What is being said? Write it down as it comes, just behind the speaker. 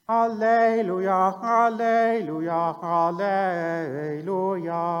Alleluia, alleluia, alleluia.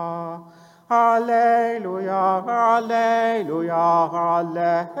 Alleluia, alleluia,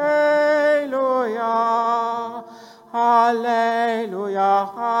 alleluia. Alleluia,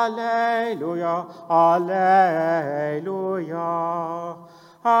 alleluia, alleluia.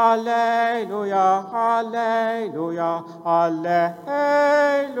 Alleluia, alleluia, alleluia.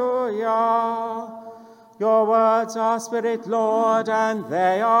 Your words are spirit, Lord, and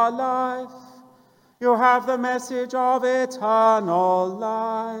they are life. You have the message of eternal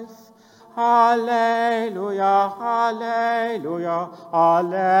life. Alleluia, alleluia,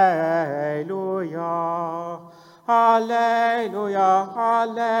 alleluia. Alleluia,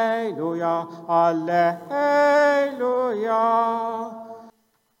 alleluia, alleluia.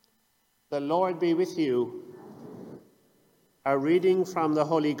 The Lord be with you. A reading from the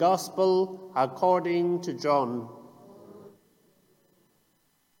Holy Gospel according to John.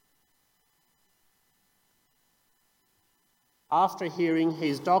 After hearing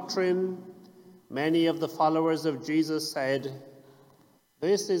his doctrine, many of the followers of Jesus said,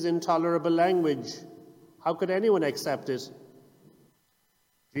 "This is intolerable language. How could anyone accept it?"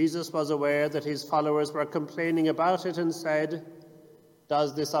 Jesus was aware that his followers were complaining about it and said,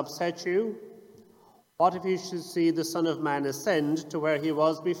 "Does this upset you? What if you should see the Son of Man ascend to where he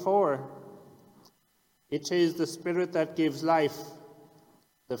was before? It is the Spirit that gives life.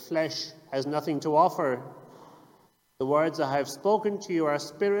 The flesh has nothing to offer. The words I have spoken to you are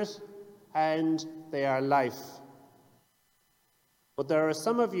spirit, and they are life. But there are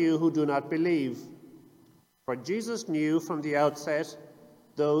some of you who do not believe." For Jesus knew from the outset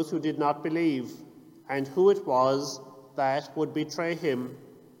those who did not believe, and who it was that would betray him.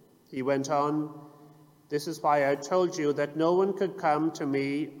 He went on, "This is why I told you that no one could come to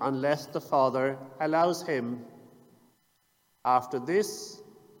me unless the Father allows him." After this,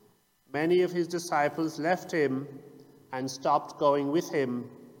 many of his disciples left him and stopped going with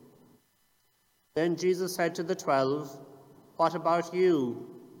him. Then Jesus said to the 12, "What about you?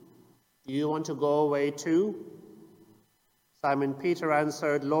 Do you want to go away too?" Simon Peter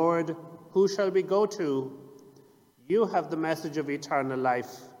answered, "Lord, who shall we go to? You have the message of eternal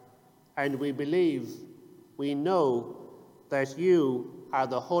life, and we believe, we know that you are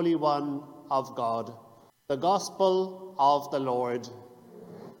the Holy One of God." The Gospel of the Lord.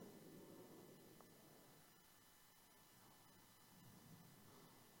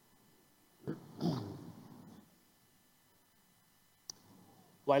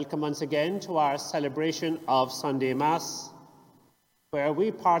 Welcome once again to our celebration of Sunday Mass, where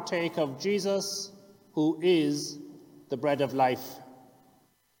we partake of Jesus, who is the bread of life.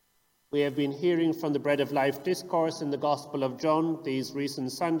 We have been hearing from the Bread of Life discourse in the Gospel of John these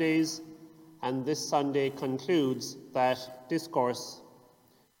recent Sundays, and this Sunday concludes that discourse.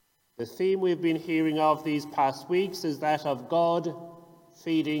 The theme we've been hearing of these past weeks is that of God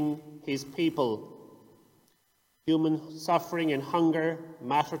feeding his people. Human suffering and hunger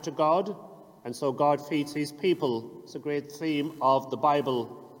matter to God, and so God feeds his people. It's a great theme of the Bible.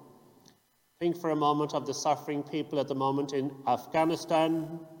 Think for a moment of the suffering people at the moment in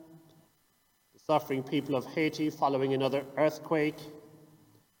Afghanistan, the suffering people of Haiti following another earthquake.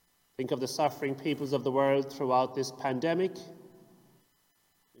 Think of the suffering peoples of the world throughout this pandemic.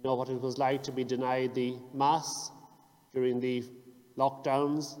 You know what it was like to be denied the Mass during the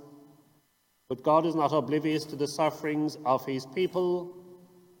lockdowns. But God is not oblivious to the sufferings of his people.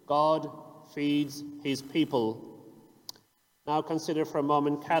 God feeds his people. Now consider for a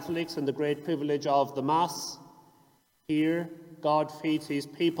moment Catholics and the great privilege of the Mass. Here, God feeds his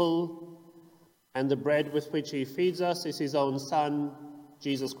people, and the bread with which he feeds us is his own Son,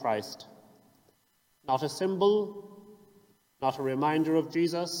 Jesus Christ. Not a symbol, not a reminder of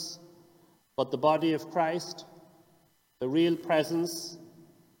Jesus, but the body of Christ, the real presence,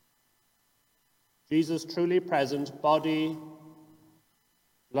 Jesus truly present, body,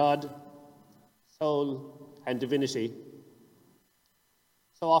 blood, soul, and divinity.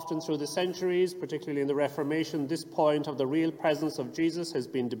 So often through the centuries, particularly in the Reformation, this point of the real presence of Jesus has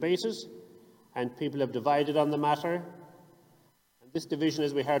been debated, and people have divided on the matter. And this division,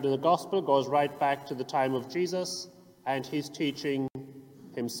 as we heard in the Gospel, goes right back to the time of Jesus and his teaching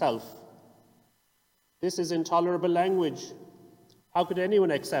himself. This is intolerable language. How could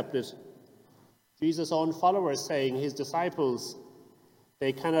anyone accept it? Jesus' own followers saying, his disciples,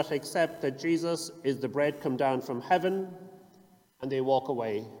 they cannot accept that Jesus is the bread come down from heaven, and they walk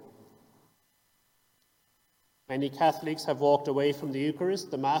away. Many Catholics have walked away from the Eucharist,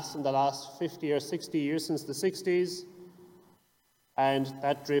 the Mass, in the last 50 or 60 years, since the 60s, and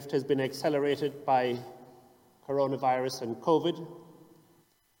that drift has been accelerated by coronavirus and COVID.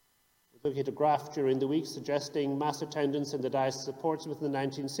 Looking at a graph during the week suggesting mass attendance in the Diocese of Portsmouth in the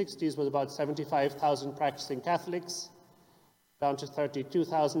 1960s was about 75,000 practicing Catholics, down to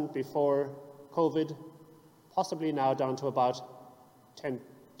 32,000 before COVID, possibly now down to about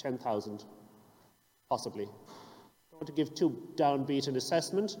 10,000, possibly. I don't want to give too downbeat an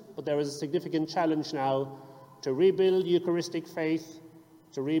assessment, but there is a significant challenge now to rebuild Eucharistic faith,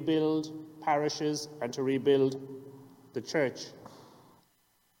 to rebuild parishes, and to rebuild the Church.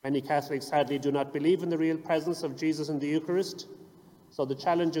 Many Catholics sadly do not believe in the real presence of Jesus in the Eucharist, so the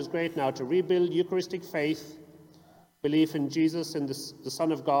challenge is great now to rebuild Eucharistic faith, belief in Jesus, in the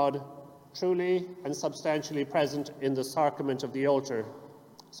Son of God, truly and substantially present in the sacrament of the altar.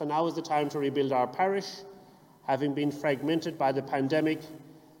 So now is the time to rebuild our parish. Having been fragmented by the pandemic,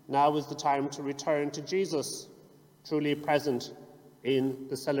 now is the time to return to Jesus, truly present in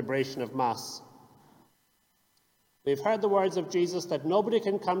the celebration of Mass. We've heard the words of Jesus that nobody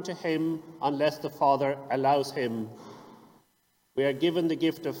can come to him unless the Father allows him. We are given the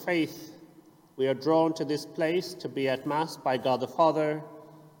gift of faith. We are drawn to this place to be at Mass by God the Father,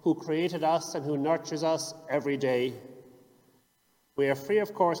 who created us and who nurtures us every day. We are free,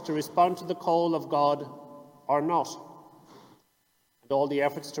 of course, to respond to the call of God or not. And all the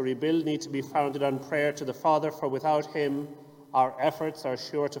efforts to rebuild need to be founded on prayer to the Father, for without him, our efforts are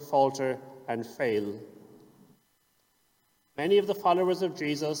sure to falter and fail. Many of the followers of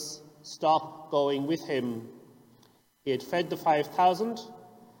Jesus stopped going with him. He had fed the 5,000,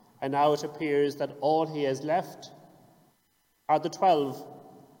 and now it appears that all he has left are the 12.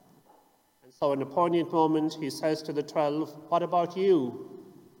 And so in a poignant moment, he says to the 12, "What about you?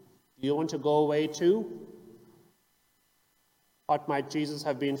 Do you want to go away too?" What might Jesus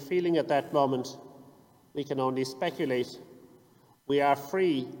have been feeling at that moment? We can only speculate. We are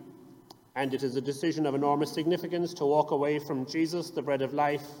free, and it is a decision of enormous significance to walk away from Jesus, the bread of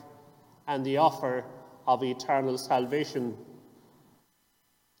life, and the offer of eternal salvation.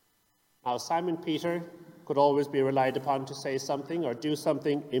 Now, Simon Peter could always be relied upon to say something or do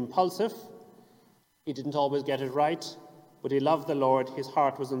something impulsive. He didn't always get it right, but he loved the Lord. His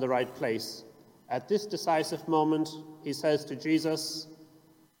heart was in the right place. At this decisive moment, he says to Jesus,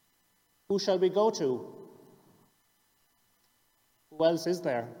 "Who shall we go to? Who else is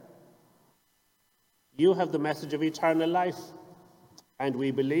there? You have the message of eternal life, and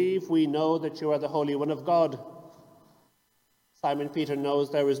we believe, we know that you are the Holy One of God." Simon Peter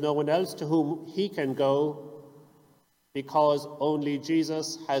knows there is no one else to whom he can go, because only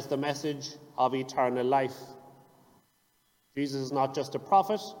Jesus has the message of eternal life. Jesus is not just a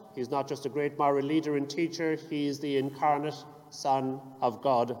prophet, he's not just a great moral leader and teacher, he is the incarnate Son of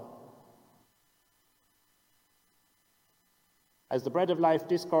God. As the Bread of Life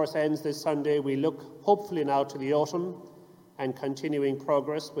discourse ends this Sunday, we look hopefully now to the autumn and continuing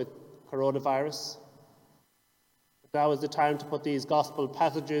progress with coronavirus. Now is the time to put these gospel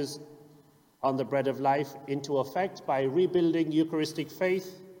passages on the Bread of Life into effect by rebuilding Eucharistic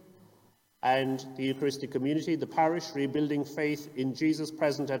faith and the Eucharistic community, the parish, rebuilding faith in Jesus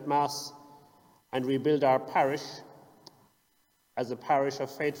present at Mass, and rebuild our parish as a parish of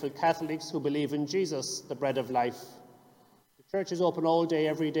faithful Catholics who believe in Jesus, the Bread of Life. The church is open all day,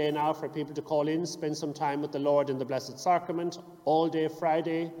 every day now for people to call in, spend some time with the Lord in the Blessed Sacrament. All day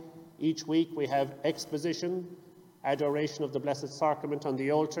Friday, each week we have exposition, adoration of the Blessed Sacrament on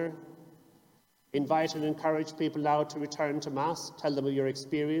the altar. Invite and encourage people now to return to Mass. Tell them of your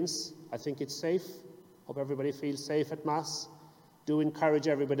experience. I think it's safe. Hope everybody feels safe at Mass. Do encourage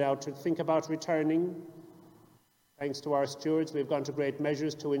everybody now to think about returning. Thanks to our stewards, we've gone to great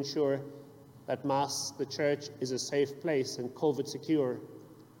measures to ensure that Mass, the church, is a safe place and COVID secure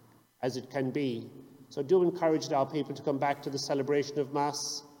as it can be. So do encourage now people to come back to the celebration of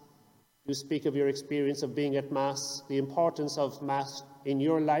Mass. Do speak of your experience of being at Mass, the importance of Mass in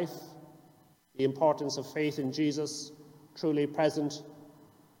your life, the importance of faith in Jesus, truly present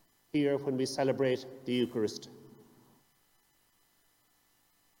here when we celebrate the Eucharist.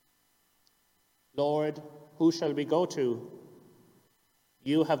 Lord, who shall we go to?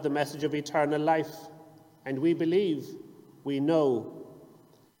 You have the message of eternal life, and we believe, we know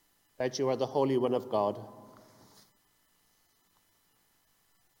that you are the Holy One of God.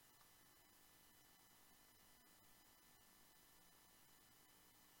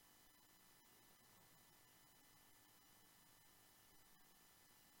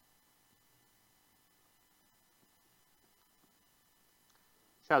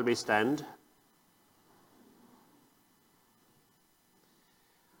 Shall we stand?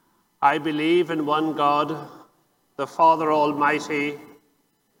 I believe in one God, the Father Almighty,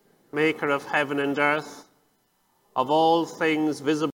 maker of heaven and earth, of all things visible